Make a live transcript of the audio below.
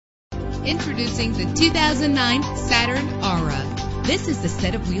Introducing the 2009 Saturn Aura. This is the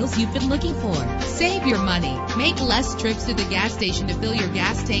set of wheels you've been looking for. Save your money. Make less trips to the gas station to fill your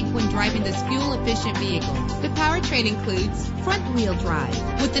gas tank when driving this fuel-efficient vehicle. The powertrain includes front-wheel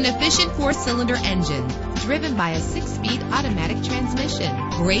drive with an efficient 4-cylinder engine driven by a 6-speed automatic transmission.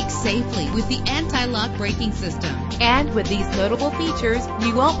 Brake safely with the anti-lock braking system. And with these notable features,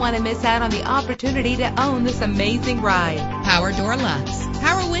 you won't want to miss out on the opportunity to own this amazing ride. Power door locks,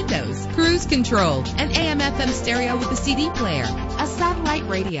 power windows, cruise control, an AM/FM stereo with a CD player, a satellite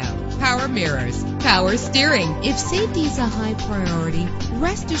radio, power mirrors, power steering. If safety is a high priority,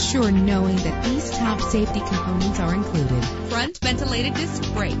 rest assured knowing that these top safety components are included. Front ventilated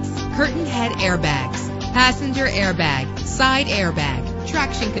disc brakes, curtain head airbags, passenger airbag, side airbag,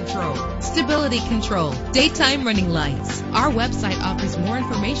 traction control, stability control, daytime running lights. Our website offers more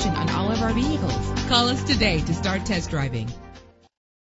information on all of our vehicles. Call us today to start test driving.